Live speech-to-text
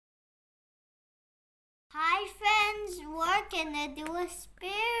Hi friends, we're gonna do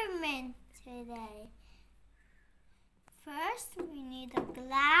experiment today. First we need a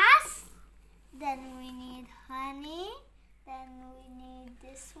glass, then we need honey, then we need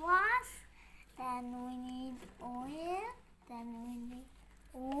dishwash, then we need oil, then we need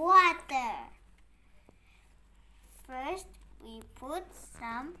water. First we put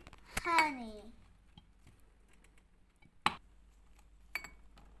some honey.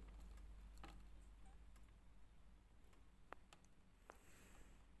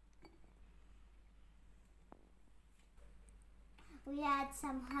 We add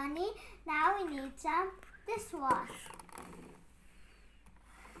some honey. Now we need some dishwash.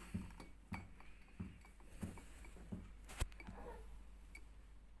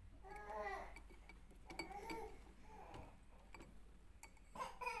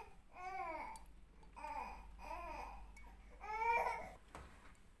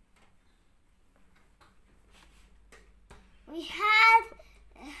 We had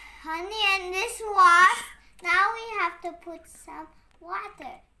honey and dishwash. Now we have to put some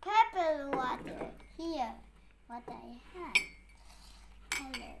water, purple water here. What I have.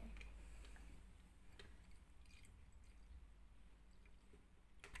 Color.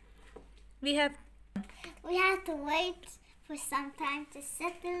 We have to wait for some time to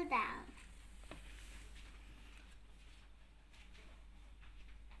settle down.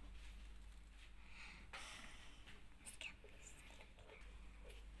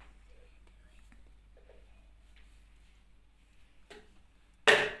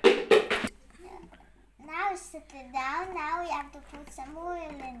 Now it's settled down. Now we have to put some oil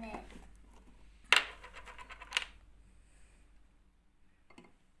in it.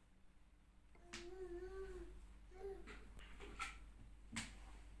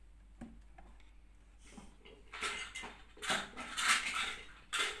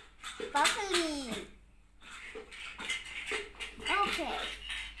 Bubbly. Okay.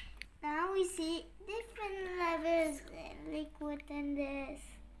 Now we see different levels of liquid in this.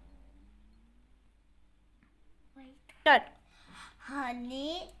 start.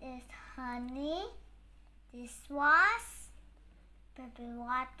 Honey is honey, dishwash, purple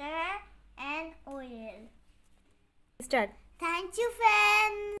water, and oil. Start. Thank you,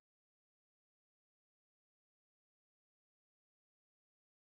 friends.